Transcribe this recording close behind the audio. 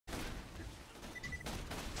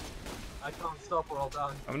I can't stop or I'll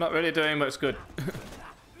die. I'm not really doing much good.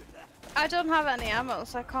 I don't have any ammo,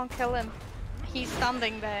 so I can't kill him. He's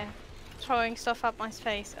standing there, throwing stuff at my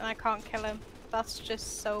face, and I can't kill him. That's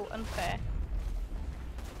just so unfair.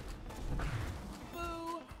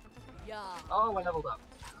 Boo! Yeah. Oh, I leveled up.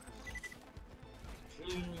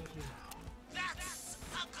 That's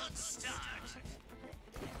a good start.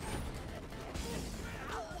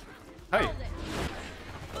 Hey!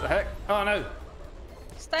 What the heck? Oh no!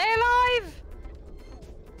 Stay alive!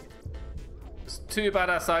 It's two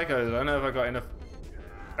badass psychos. I don't know if I got enough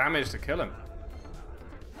damage to kill him.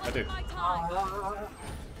 I do. My time.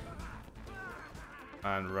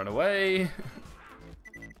 And run away.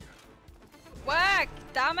 Work!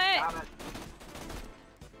 Damn it! Damn it.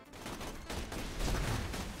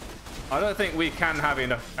 I don't think we can have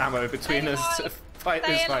enough ammo between us to fight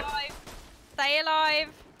this fight. Stay alive!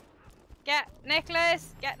 Get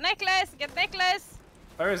Nicholas! Get Nicholas! Get Nicholas!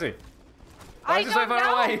 Where is he? Why is he so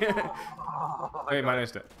far away? Oh, he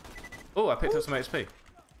managed it. Oh, I picked up some HP.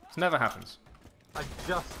 This never happens. I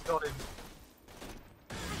just got him.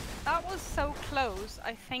 That was so close.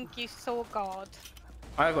 I think you saw God.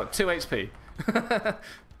 I've got 2 HP.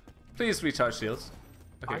 Please recharge shields.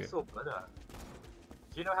 Okay, I good. saw better.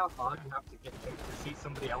 Do you know how hard you have to get to see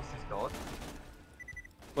somebody else's god?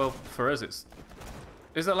 Well, for us it's...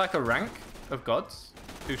 Is there like a rank of gods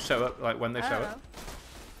who show up like when they show up?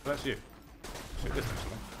 Well, that's you. Shoot this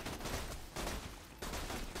actually.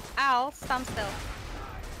 Al, stand still.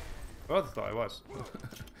 Well, I thought I was.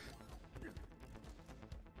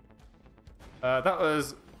 That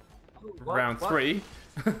was round 3.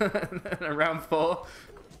 And round 4.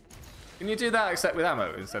 Can you do that except with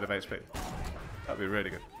ammo instead of HP? That'd be really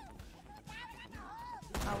good.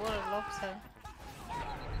 I would have loved to.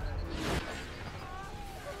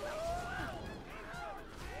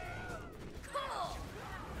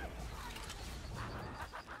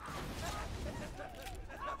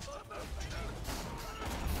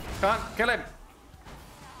 Can't kill him!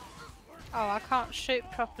 Oh, I can't shoot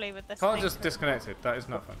properly with this Can't thing. just disconnect it. That is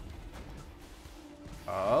not fun.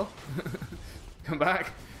 Oh. Come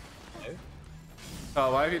back. No.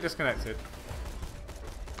 Oh, why have you disconnected?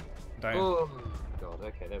 Down. Oh god,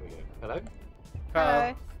 okay, there we go. Hello? Carl,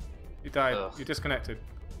 Hello. you died. Ugh. You disconnected.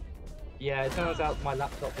 Yeah, it turns out my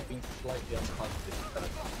laptop had been slightly unplugged this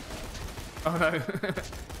time. Oh no.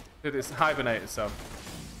 Did it hibernate itself?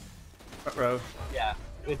 Front row. Yeah,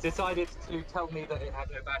 it decided to tell me that it had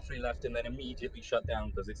no battery left and then immediately shut down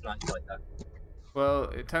because it's nice like that. Well,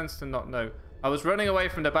 it tends to not know. I was running away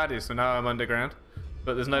from the baddies, so now I'm underground.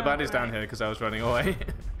 But there's no Oh, baddies down right. here because I was running away.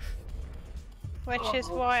 Which is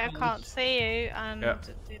why I can't see you and Yeah.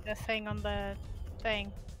 do the thing on the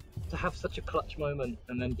thing. To have such a clutch moment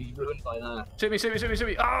and then be ruined by that. Shoot me, shoot me, shoot me, shoot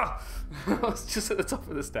me! Ah! I was just at the top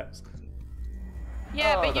of the steps.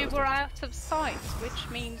 Yeah, Oh, but that you was were good. out of sight, which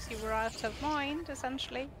means you were out of mind,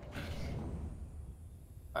 essentially.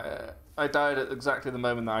 I died at exactly the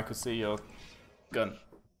moment that I could see your gun.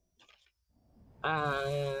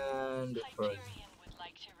 And it's frozen.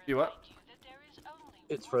 You what?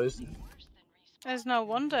 It's frozen. There's no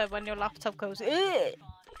wonder when your laptop goes, "Ugh!"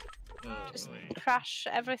 Oh, Just crash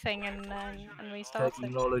everything and restart it.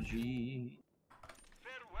 technology.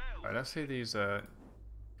 Right, let's see these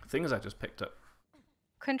things I just picked up.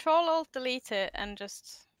 Control Alt Delete it and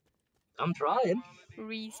just I'm trying.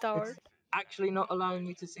 restart. It's actually not allowing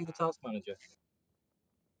me to see the task manager.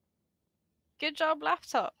 Good job,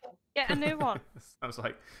 laptop. Get a new one. Sounds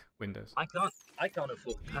like Windows. I can't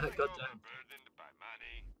afford that. Goddamn.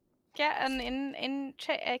 Get an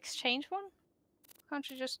exchange one. Can't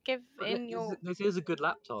you just give in your? This is a good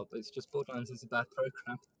laptop. It's just Borderlands is a bad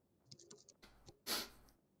program.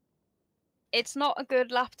 It's not a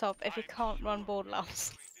good laptop if you can't run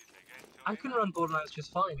Borderlands. I can run Borderlands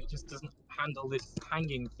just fine. It just doesn't handle this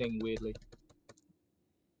hanging thing weirdly.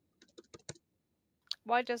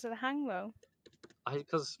 Why does it hang though?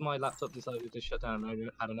 Because my laptop decided to shut down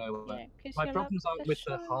out of nowhere. Yeah, 'cause My your problems aren't laptop with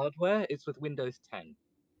the shut- hardware, it's with Windows 10.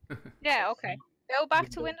 Yeah, okay. Go back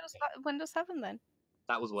to Windows 7 then.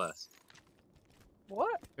 That was worse.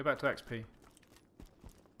 What? Go back to XP.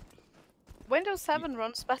 Windows 7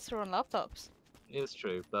 runs better on laptops. It's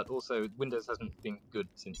true, but also Windows hasn't been good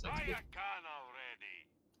since XP.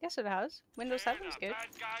 Yes, it has. Windows 7 is good.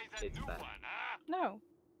 It's bad. No.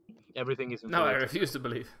 Everything is No, I inferior. refuse to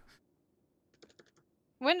believe.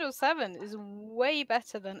 Windows 7 is way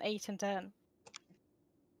better than 8 and 10.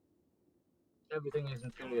 Everything is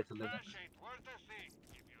inferior to Linux.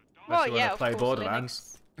 Well, you yeah, wanna of play course,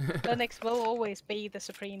 Borderlands. Linux will always be the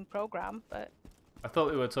supreme program, but I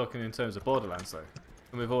thought we were talking in terms of Borderlands though.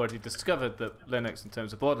 And we've already discovered that Linux in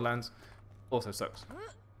terms of Borderlands also sucks.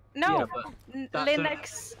 No, Yeah, but that's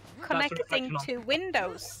Linux connecting reflection on- to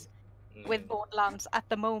Windows with Borderlands at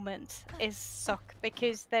the moment is suck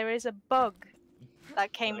because there is a bug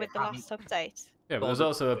that came They with the last update. Yeah, but there's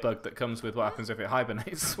also a bug that comes with what happens if it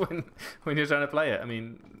hibernates when you're trying to play it. I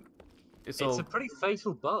mean, it's all... a pretty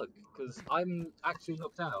fatal bug, because I'm actually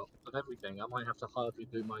knocked out of everything. I might have to hard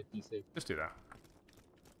reboot my PC. Just do that.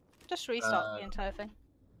 Just restart the entire thing.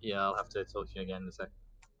 Yeah, I'll have to talk to you again in a sec.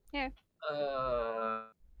 Yeah. Uh,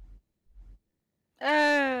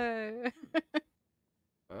 Oh.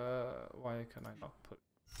 Why can I not put...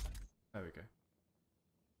 There we go.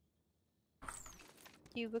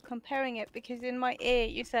 You were comparing it because in my ear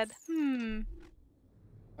you said,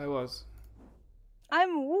 I was.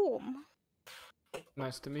 I'm warm.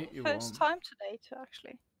 Nice to meet you, First Warm. time today to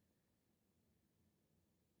actually.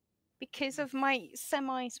 Because of my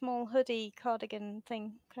semi-small hoodie cardigan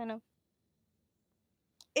thing, kind of.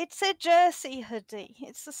 It's a jersey hoodie.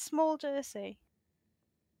 It's a small jersey.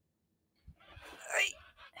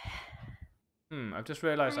 I've just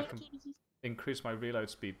realised I can increase my reload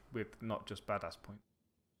speed with not just badass points.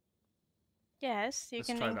 Yes, you Let's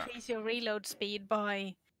can try that. increase your reload speed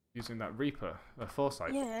by... Using that Reaper, a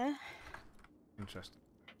Foresight. Yeah. Interesting.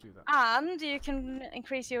 Do that. And you can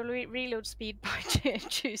increase your reload speed by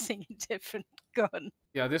choosing a different gun.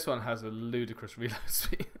 Yeah, this one has a ludicrous reload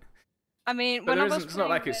speed. I mean, But when I was it's not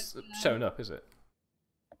like playing it's with, shown up, is it?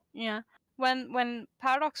 Yeah. When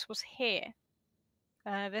Paradox was here,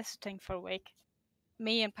 visiting for a week,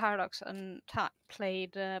 me and Paradox and Tat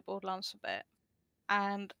played Borderlands a bit,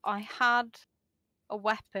 and I had a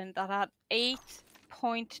weapon that had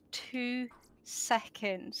 8.2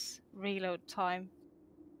 seconds reload time.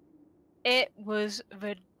 It was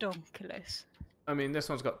ridiculous. I mean, this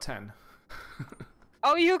one's got 10.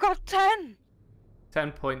 Oh, you got 10!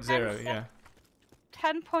 10.0, yeah.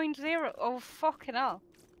 10.0? Oh, fucking hell.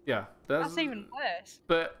 Yeah. That's even worse.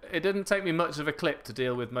 But it didn't take me much of a clip to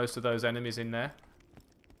deal with most of those enemies in there.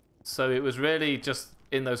 So it was really just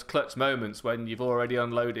in those clutch moments when you've already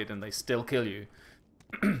unloaded and they still kill you.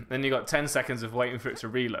 Then you got 10 seconds of waiting for it to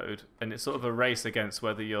reload, and it's sort of a race against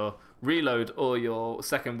whether your reload or your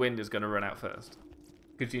second wind is going to run out first.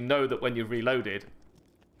 Because you know that when you've reloaded,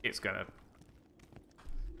 it's going to...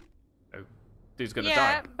 dude's going to die.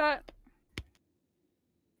 Yeah, but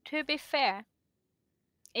to be fair,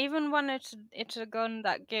 even when it's a gun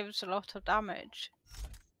that gives a lot of damage,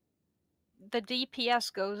 the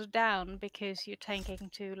DPS goes down because you're taking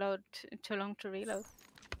too long to reload.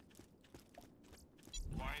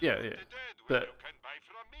 Yeah, yeah. But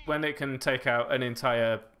when it can take out an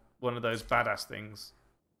entire one of those badass things,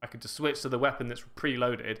 I could just switch to the weapon that's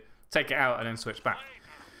preloaded, take it out, and then switch back,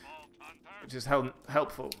 which is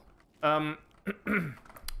helpful.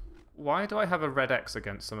 Why do I have a red X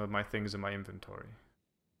against some of my things in my inventory?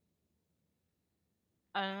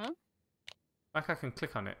 I don't know. Like I can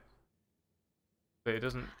click on it, but it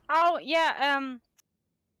doesn't. Oh yeah,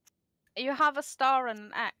 you have a star and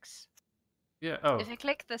an X. Yeah. Oh. If you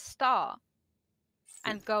click the star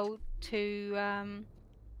and go to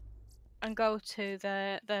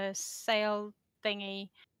the sale thingy,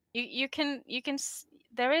 you can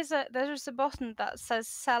there's a button that says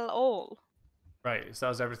sell all. Right. It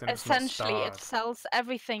sells everything that's not Essentially, starred. it sells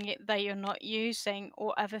everything that you're not using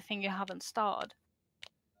or everything you haven't starred.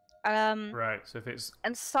 Right. So if it's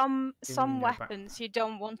and some your weapons you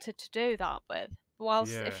don't want it to do that with.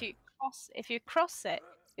 Whilst Yeah. if you cross it,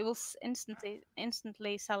 it will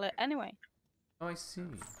instantly sell it anyway. Oh, I see.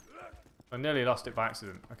 I nearly lost it by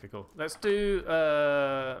accident. Okay, cool. Let's do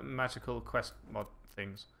magical quest mod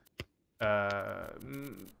things.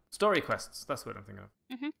 Story quests. That's what I'm thinking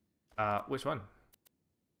of. Which one?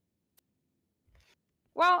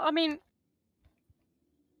 Well, I mean,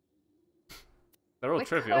 They're all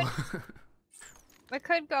trivial. we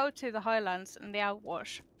could go to the Highlands and the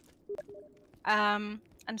Outwash, and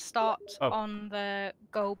start on the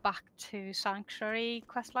go back to Sanctuary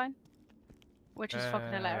questline, which is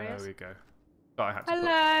fucking hilarious. There we go. But I had to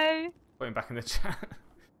Hello. put him back in the chat.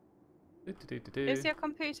 Is your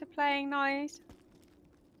computer playing nice?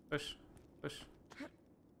 Push, push.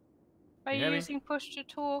 Are you you hear me? using push to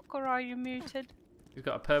talk or are you muted? He's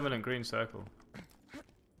got a permanent green circle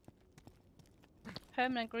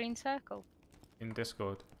Permanent green circle. in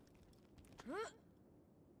Discord.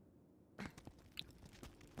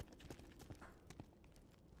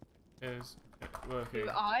 Is it working? Do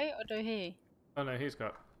I or do he? Oh no, he's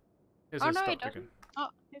got. His Oh has no, he stopped again. doesn't. Oh,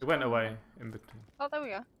 It went away in between. Oh, there we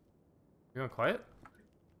go. You gone quiet?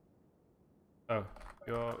 Oh,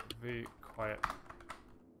 you're the quiet.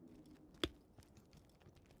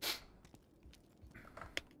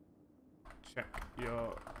 check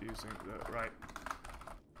you're using the right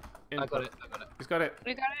I got input. it. I got it. He's got it.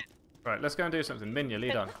 We got it. Right, let's go and do something. Minya,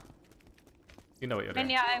 lead on. You know what you're doing.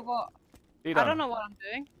 Minya, what? Lead I on. don't know what I'm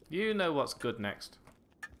doing. You know what's good next.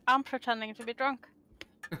 I'm pretending to be drunk.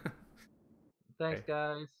 Thanks, Okay.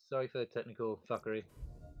 guys. Sorry for the technical fuckery.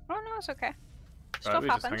 Oh no, it's okay. Right, Stuff we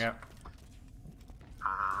just happens. hang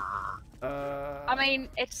out. I mean,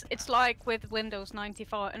 it's like with Windows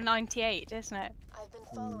 95 and 98, isn't it?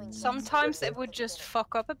 Sometimes it would just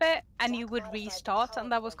fuck up a bit, and you would restart,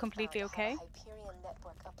 and that was completely okay.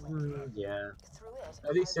 Yeah.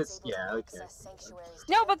 At least it's okay.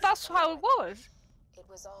 No, but that's how it was.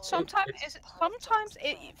 Sometimes,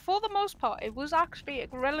 for the most part, it was actually a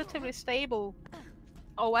relatively stable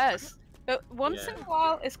OS. But once in a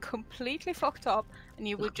while, it's completely fucked up, and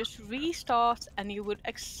you would just restart, and you would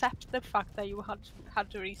accept the fact that you had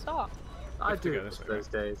to restart. I have to do go miss this way, those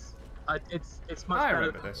days. It's much I better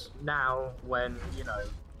remember than this. now when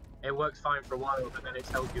it works fine for a while, but then it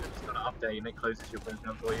tells you that it's going to update and it closes your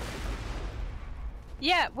program for you.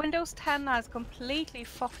 Yeah, Windows 10 has completely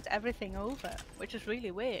fucked everything over, which is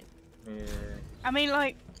really weird. Yeah. I mean,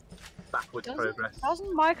 like, Backwards progress.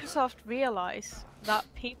 doesn't Microsoft realize that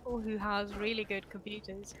people who has really good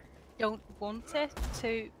computers don't want it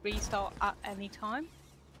to restart at any time?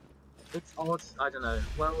 It's odd. I don't know.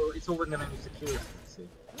 Well, it's all within the name of security. See.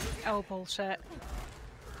 Oh, bullshit.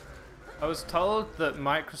 I was told that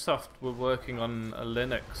Microsoft were working on a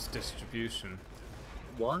Linux distribution,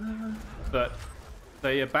 What? but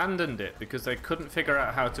they abandoned it because they couldn't figure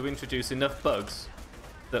out how to introduce enough bugs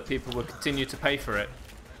that people would continue to pay for it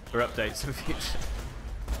for updates in future.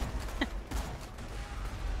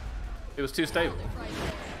 It was too stable.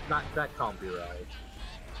 That can't be right.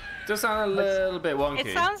 Does sound a little bit wonky.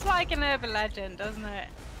 It sounds like an urban legend, doesn't it?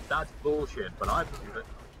 That's bullshit, but I believe it.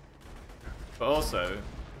 But also,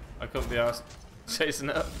 I couldn't be asked chasing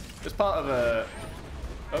it up. It's part of a...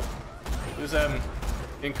 Oh. It was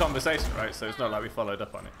in conversation, right? So it's not like we followed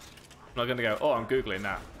up on it. I'm not going to go, oh, I'm Googling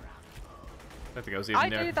that. I don't think I was even I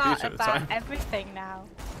near a do computer that at the time. about everything now,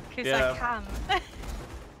 because Yeah. I can.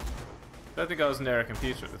 I don't think I was near a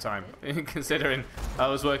computer at the time, considering I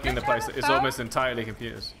was working in a place that is almost entirely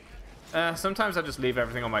computers. Sometimes I just leave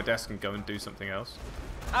everything on my desk and go and do something else.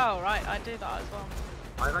 Oh, right, I do that as well.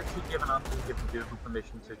 I've actually given up and given Google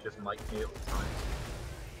permission to just mic me all the time.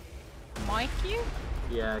 Mic you?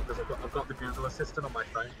 Yeah, because I've got the Google Assistant on my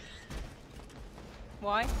phone.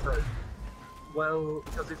 Why? So, well,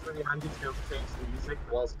 because it's really handy to be able to change the music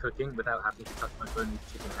whilst cooking without having to touch my phone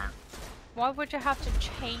with chicken hand. Why would you have to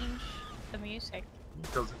change the music?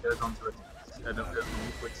 Because it goes on to a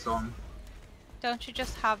liquid song. Don't you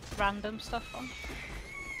just have random stuff on?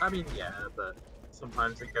 I mean, yeah, but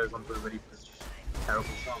sometimes it goes on to a really terrible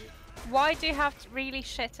song. Why do you have really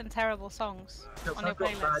shit and terrible songs Because on your I've got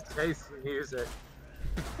playlist? bad taste in music.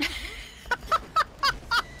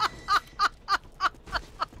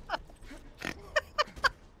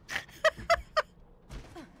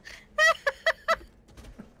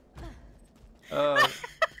 Oh,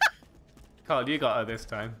 Carl, you got her this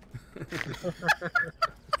time.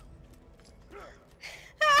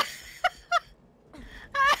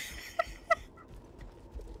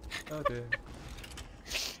 Oh dear.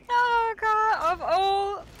 Oh god, of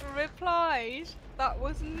all replies, that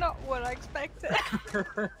was not what I expected.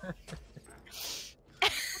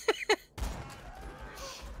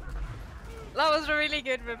 That was a really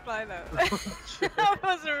good reply though. That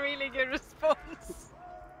was a really good response.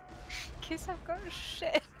 Cause I've got a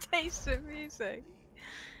shit taste in music.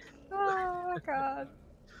 Oh my god.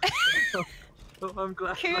 Oh, I'm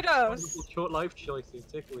glad. Kudos. Short life choices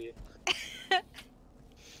tickle you.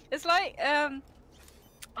 It's like I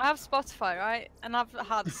have Spotify, right? And I've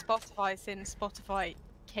had Spotify since Spotify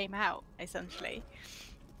came out, essentially.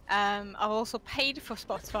 I've also paid for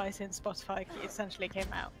Spotify since Spotify essentially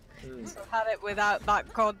came out. So I've had it without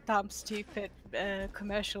that goddamn stupid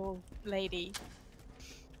commercial lady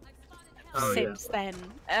since then.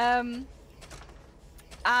 And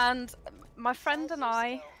my friend and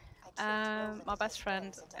I, my best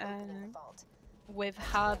friend, we've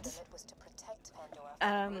had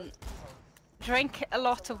drink a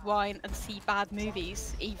lot of wine and see bad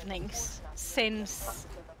movies evenings since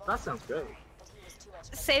That sounds great.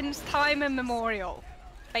 time immemorial.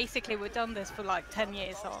 Basically, we've done this for like 10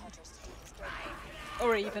 years on,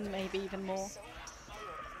 or even maybe even more.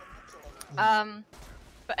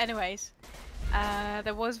 But anyways,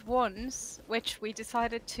 there was once which we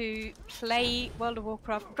decided to play World of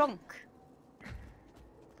Warcraft drunk.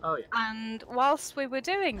 Oh yeah. And whilst we were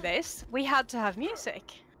doing this, we had to have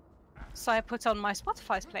music. So I put on my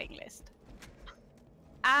Spotify's playing list.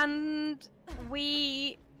 and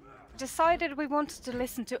we decided we wanted to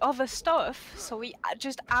listen to other stuff, so we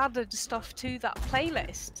just added stuff to that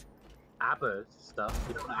playlist. ABBA stuff.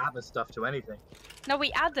 You don't ABBA stuff to anything. No,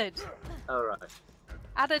 we added. Oh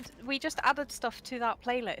right. We just added stuff to that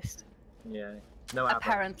playlist. Yeah. No ABBA.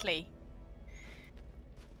 Apparently.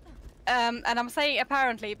 And I'm saying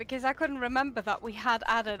apparently because I couldn't remember that we had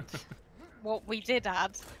added what we did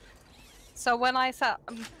add. So when I sat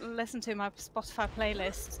and listened to my Spotify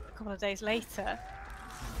playlist a couple of days later,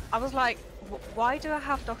 I was like, why do I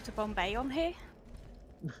have Dr. Bombay on here?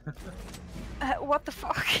 What the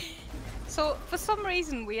fuck? So for some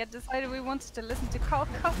reason we had decided we wanted to listen to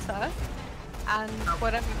Calcutta and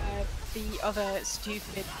whatever the other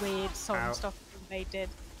stupid, weird song stuff they did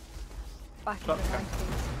back in the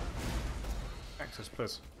 90s. Access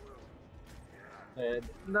Plus.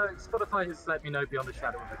 No, Spotify has let me know beyond a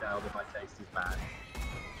shadow of a doubt that my taste is bad.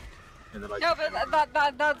 No,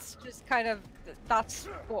 but that's just kind of that's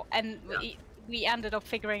what, and we ended up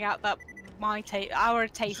figuring out that our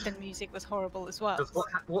taste in music was horrible as well. Because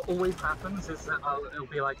what always happens is that it'll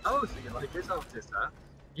be like, oh, so you like this artist, huh?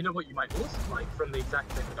 You know what you might also like from the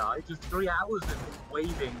exact same guy? Just 3 hours of him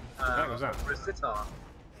waving for a sitar.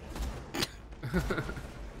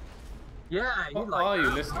 Yeah, What like are you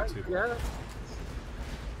that, listening right? to? Yeah.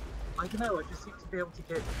 I don't know, I just seem to be able to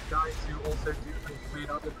get guys who also do weird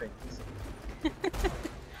other things.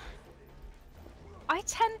 I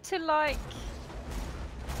tend to like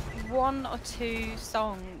 1 or 2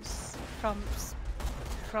 songs from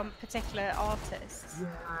particular artists.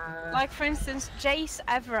 Yeah. Like for instance, Jace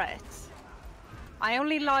Everett. I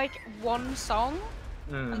only like 1 song,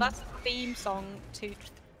 and that's a theme song to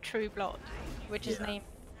True Blood, which is named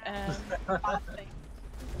Bad Thing.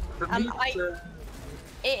 And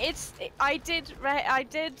I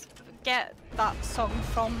did get that song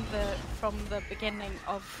from the beginning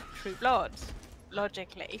of True Blood,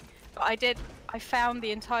 logically, but I found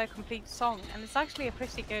the entire complete song, and it's actually a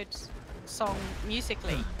pretty good song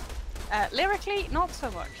musically. Lyrically, not so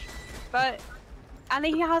much, and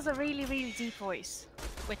he has a really, really deep voice,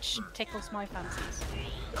 which tickles my fancies.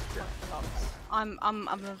 I'm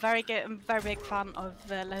a very big fan of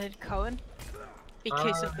Leonard Cohen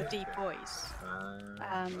because of the deep voice,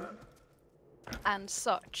 and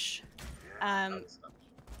such.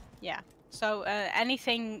 Yeah. So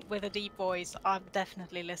anything with a deep voice, I've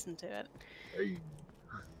definitely listened to it.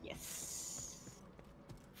 Yes.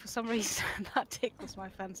 For some reason, that tickles my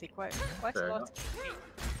fancy quite a lot.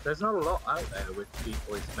 There's not a lot out there with deep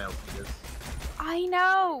voice male singers. I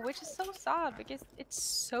know, which is so sad because it's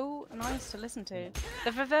so nice to listen to.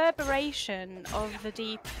 The reverberation of the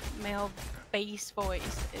deep male bass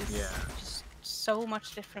voice is just so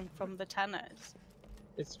much different from the tenors.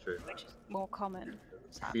 It's true. Which is more common.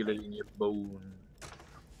 Feel it in your bone.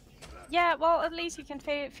 Yeah, well, at least you can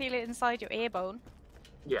feel it inside your ear bone.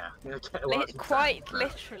 Yeah, quite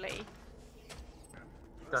literally.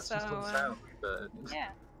 That's just one sound, but... Yeah.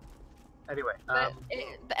 Anyway,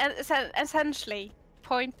 essentially,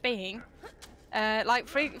 point being, like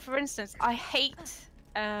for instance, I hate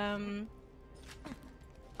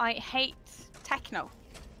techno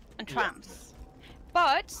and trance,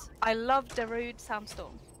 but I love Darude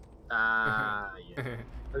Sandstorm. Yeah.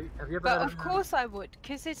 Have you ever? But of course I would,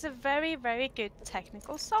 because it's a very, very good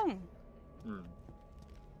technical song.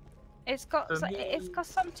 It's got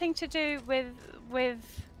something to do with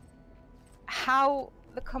how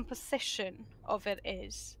the composition of it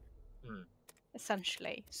is,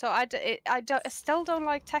 essentially. So I still don't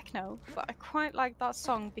like techno, but I quite like that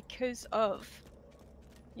song because of,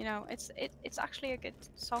 it's actually a good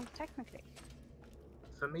song technically.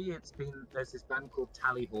 For me, there's this band called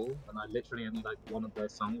Tally Hall, and I literally only like one of their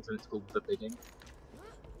songs, and it's called The Bidding.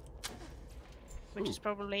 Which is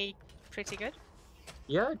probably pretty good.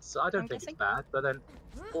 Yeah, I don't think it's bad, but then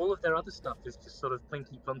all of their other stuff is just sort of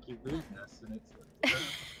plinky plonky weirdness, and it's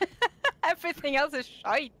everything else is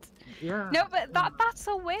shite. Yeah. No, but that's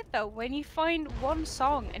so weird though. When you find one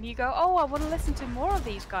song and you go, "Oh, I want to listen to more of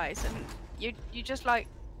these guys," and you just like,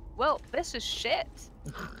 "Well, this is shit."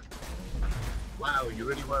 Wow, you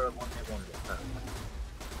really were a one-hit wonder.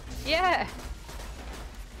 Yeah.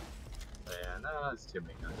 Yeah, no, that's too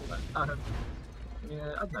many guys.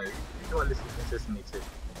 Yeah, I don't know. Who do I listen consistently to?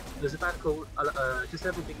 There's a band called Just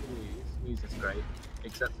Everything You Use. Music's great,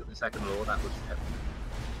 except for the second law, that was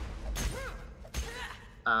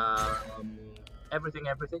Everything,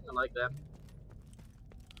 I like them.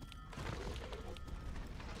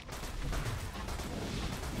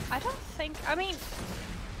 I mean,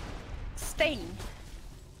 Stain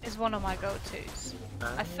is one of my go-tos.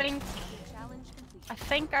 I think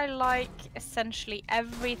I like essentially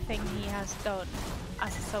everything he has done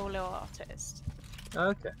as a solo artist.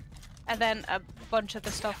 Okay. And then a bunch of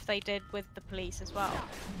the stuff they did with the police as well.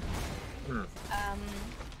 Hmm.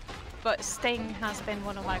 But Sting has been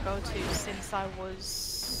one of my go-tos since I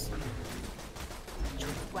was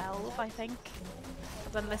 12, I think.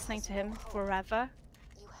 I've been listening to him forever.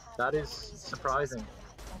 That is surprising.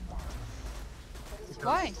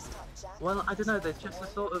 Why? Well, I don't know. There's just a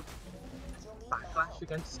sort of backlash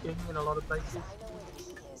against Sting in a lot of places.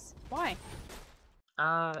 Why?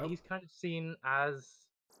 He's kind of seen as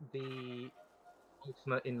the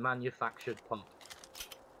ultimate in manufactured pop.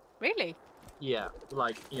 Really? Yeah,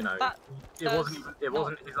 like, you know, That it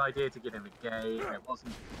wasn't his idea to get him a gay. It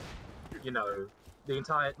wasn't, you know, the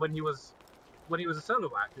entire when he was a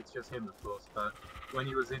solo act. It's just him, of course. But when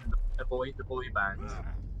he was in the boy bands.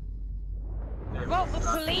 Well, the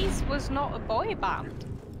Police was not a boy band.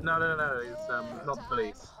 No, it's not the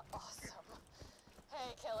Police.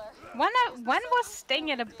 Hey, killer. When was Sting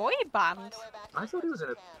in a boy band? I thought he was in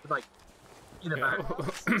a band.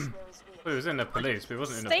 Well, he was in the police, but he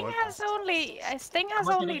wasn't in the Sting boy has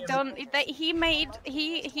only done that. He made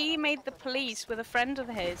the Police with a friend of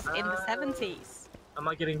his in the 70s. Am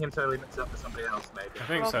I getting him totally mixed up with somebody else? Maybe. I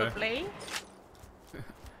think Probably. so.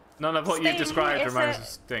 None of what you Sting described is reminds a- of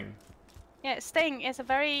Sting. Yeah, Sting is a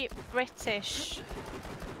very British.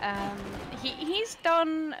 He's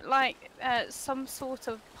done like some sort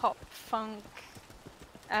of pop funk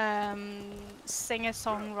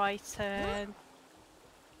singer-songwriter.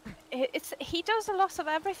 He does a lot of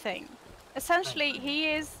everything. Essentially, he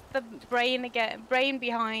is the brain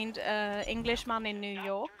behind Englishman in New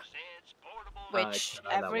York, which I know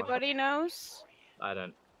that one. everybody knows. I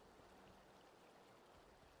don't.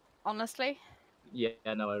 Honestly. Yeah,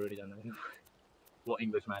 no, I really don't know what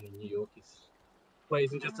Englishman in New York is. Wait,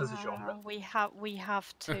 isn't just as a genre? We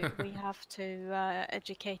have to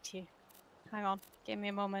educate you. Hang on, give me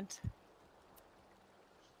a moment.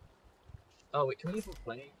 Oh wait, can we even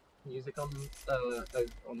play music on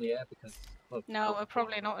the air? Because No, we're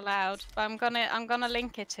probably not allowed, but I'm gonna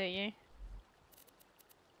link it to you.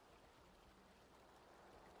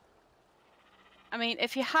 I mean,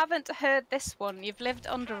 if you haven't heard this one, you've lived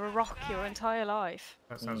under a rock your entire life.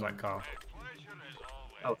 That sounds like Carl.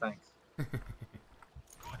 Oh, thanks.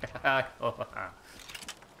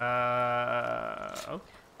 Oh.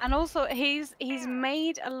 And also, he's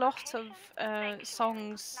made a lot of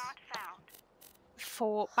songs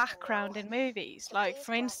for background in movies. Like,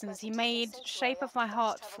 for instance, he made "Shape of My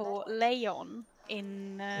Heart" for Leon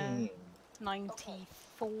in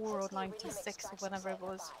 '94 or '96 or whenever it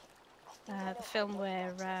was. The film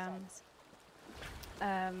where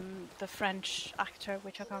the French actor,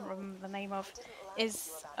 which I can't remember the name of,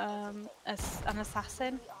 is an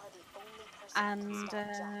assassin, and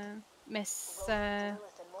Miss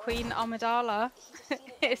Queen Amidala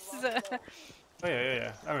is. Oh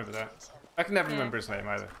yeah. I remember that. I can never remember his name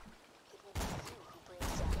either.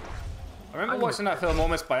 I remember watching that film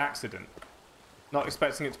almost by accident, not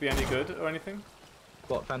expecting it to be any good or anything.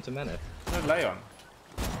 What, Phantom Menace? No, Leon.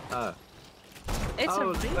 Oh. It's a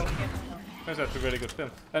really good film. Turns out it's a really good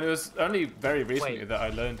film. And it was only very recently that I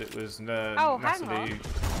learned it was hang on. Natalie.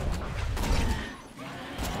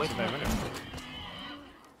 Wait a minute.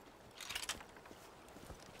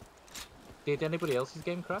 Did anybody else's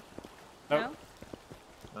game crash? No.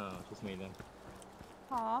 Oh, just me then.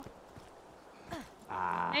 Aw.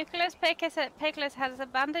 Ah. Nicholas Piglet has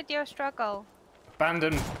abandoned your struggle.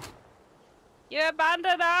 Abandon. You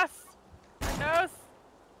abandoned us! And us!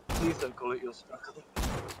 Please don't call it your struggle.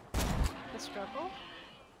 The struggle?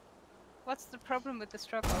 What's the problem with the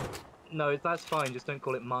struggle? No, that's fine. Just don't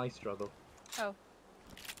call it my struggle. Oh.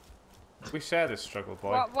 We share this struggle,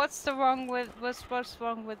 boy. What's wrong with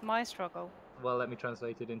my struggle? Well, let me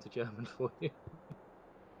translate it into German for you.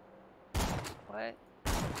 What?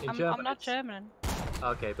 In I'm German, not it's- German.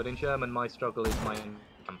 Okay, but in German, my struggle is my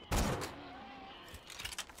camp.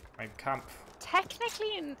 Mein Kampf.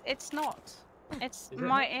 Technically, it's not. It's Is it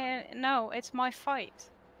my no. It's my fight.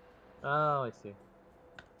 Oh, I see.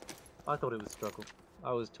 I thought it was struggle.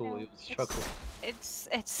 I was told it was struggle. It's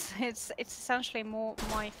essentially more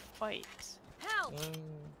my fight. Help!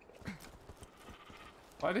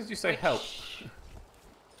 Why did you say help?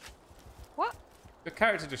 What? The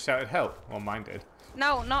character just shouted help. Well, mine did.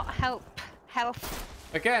 No, not help. Health.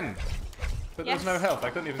 Again! But there was no Yes. health. I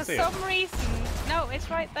couldn't even For see some it. reason, no, it's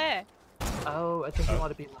right there. Oh, I think it might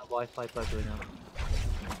have been that Wi-Fi buggering out.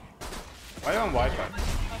 Why are you on Wi-Fi?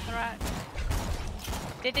 That's right.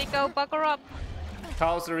 Did it go bugger up?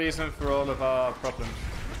 Carl's the reason for all of our problems.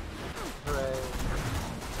 Hooray.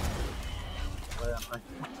 Where am I?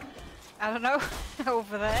 I don't know.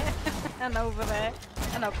 Over there, and over there,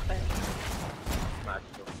 and up there.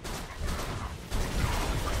 Magical.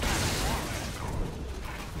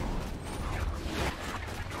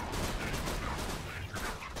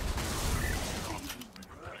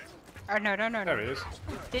 Oh no, no, no, There no. he is.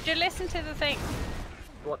 Did you listen to the thing?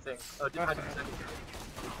 What thing? Oh, I didn't send it to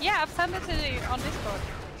you. Yeah, I've sent it to you on Discord.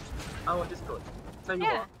 Oh, on Discord. Tell you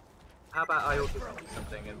Yeah. what. How about I also send you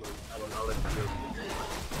something and I'll listen to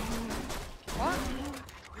What?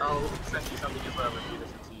 I'll send you something as well if you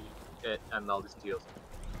listen to it and I'll listen to yours.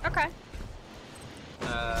 Okay.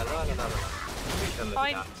 La la la la.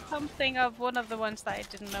 Find something of one of the ones that I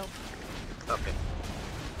didn't know. Okay.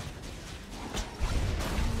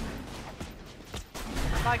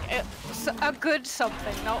 Like a good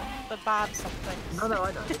something, not the bad something. No,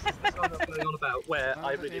 I know. This is the song I'm going on about where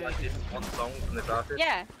I really like this one song from this artist.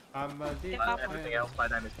 Yeah. Everything else by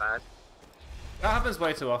them is bad. That happens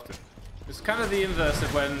way too often. It's kind of the inverse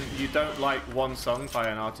of when you don't like one song by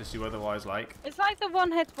an artist you otherwise like. It's like the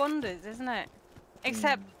one-hit wonders, isn't it?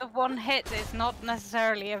 Except the one hit is not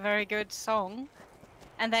necessarily a very good song,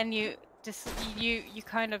 and then you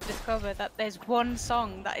kind of discover that there's one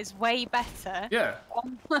song that is way better. Yeah.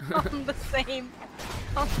 On the same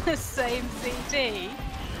CD.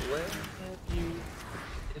 Where have you...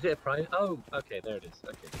 Is it a private? Oh, okay, there it is.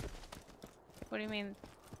 Okay. What do you mean?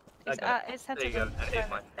 Okay. It's sent There to you go, the and here's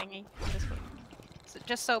mine. thingy. So,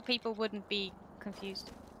 just so people wouldn't be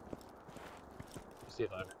confused. Let's see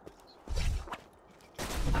if I remember this.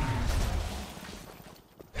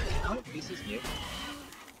 Oh, this is new.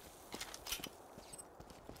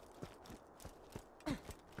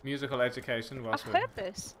 Musical education On whilst we're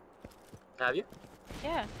purpose. Have you?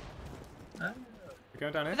 Yeah. Oh. We're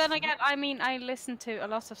going down here. But then again, I mean, I listen to a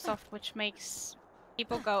lot of stuff which makes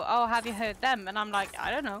people go, "Oh, have you heard them?" And I'm like, I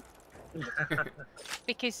don't know,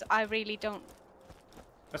 because I really don't.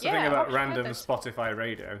 That's the Yeah, thing about on random purpose. Spotify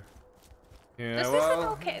radio. Yeah, This is well, an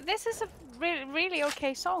okay. This is a really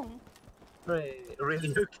okay song.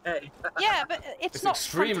 Really okay. Yeah, but it's It's not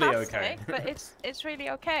extremely okay. fantastic, but it's really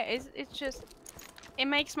okay. It's just it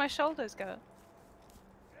makes my shoulders go.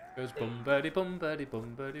 goes bum birdie bum birdie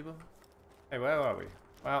bum birdie bum. Hey, where are we?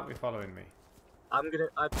 Why aren't we following me? I've never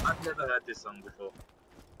heard this song before.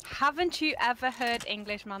 Haven't you ever heard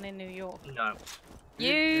Englishman in New York? No.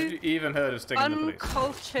 You Have you even heard of Sting in the Police?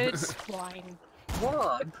 uncultured swine.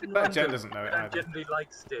 What? But Jen doesn't know it I either. generally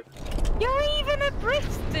like Sting. You're even a Brit,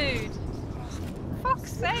 dude.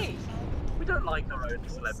 Fuck's sake. We don't like our own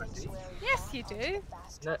celebrity. Yes, you do.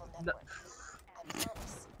 No.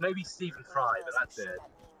 Maybe Stephen Fry, but that's it.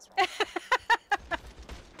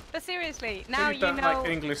 But seriously, So now you you don't know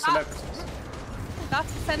like English that's- celebrities.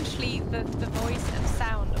 That's essentially the voice and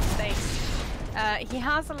sound of Sting. He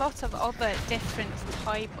has a lot of other different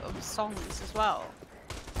type of songs as well,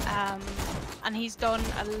 and he's done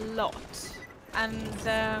a lot. And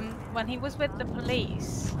when he was with the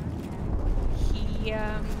Police, he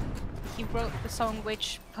wrote the song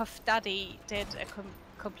which Puff Daddy did a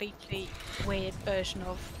completely weird version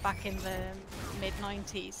of back in the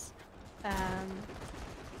mid-90s.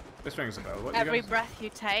 This rings a bell. What Every you guys... breath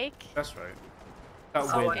you take. That's right. That Oh,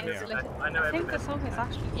 weirded me it's out. like- I know I think every the bit. song is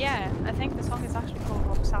actually I think the song is actually called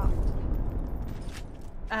Roxanne.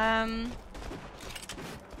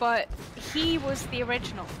 But he was the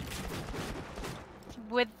original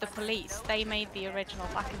with the Police. They made the original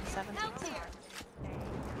back in the 70s,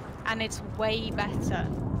 and it's way better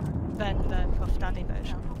than the Puff Daddy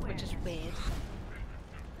version, which is weird.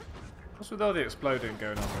 What's with all the exploding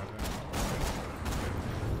going on right there?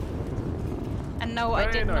 And no, I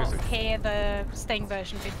Very did noisy. not hear the Sting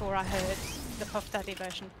version before I heard the Puff Daddy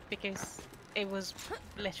version, because it was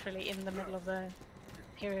literally in the middle of the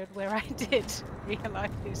period where I did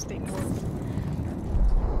realise who Sting was.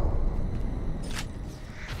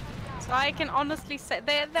 So I can honestly say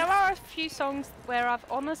there are a few songs where I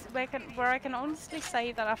can honestly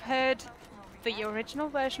say that I've heard the original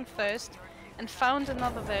version first and found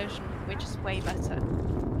another version which is way better.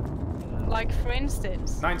 Like for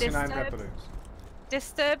instance, 99 pepper balloons.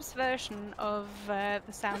 Disturbed's version of The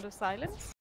Sound of Silence